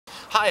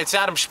Hi, it's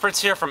Adam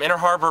Spritz here from Inner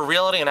Harbor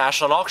Realty and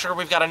Ashland Auction.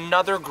 We've got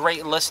another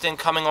great listing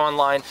coming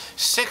online,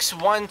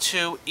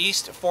 612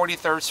 East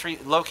 43rd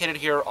Street, located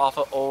here off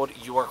of Old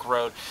York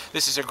Road.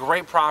 This is a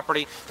great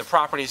property. The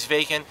property is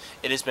vacant.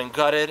 It has been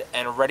gutted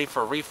and ready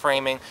for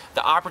reframing.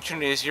 The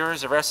opportunity is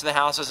yours. The rest of the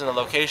houses in the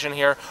location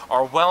here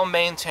are well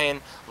maintained.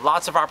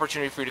 Lots of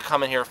opportunity for you to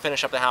come in here,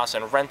 finish up the house,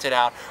 and rent it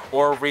out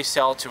or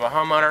resell to a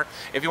homeowner.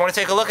 If you want to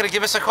take a look at it,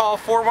 give us a call,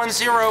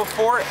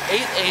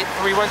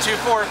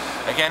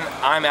 410-488-3124. Again,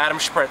 I'm Adam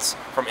Spritz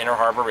from Inner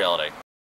Harbor Realty.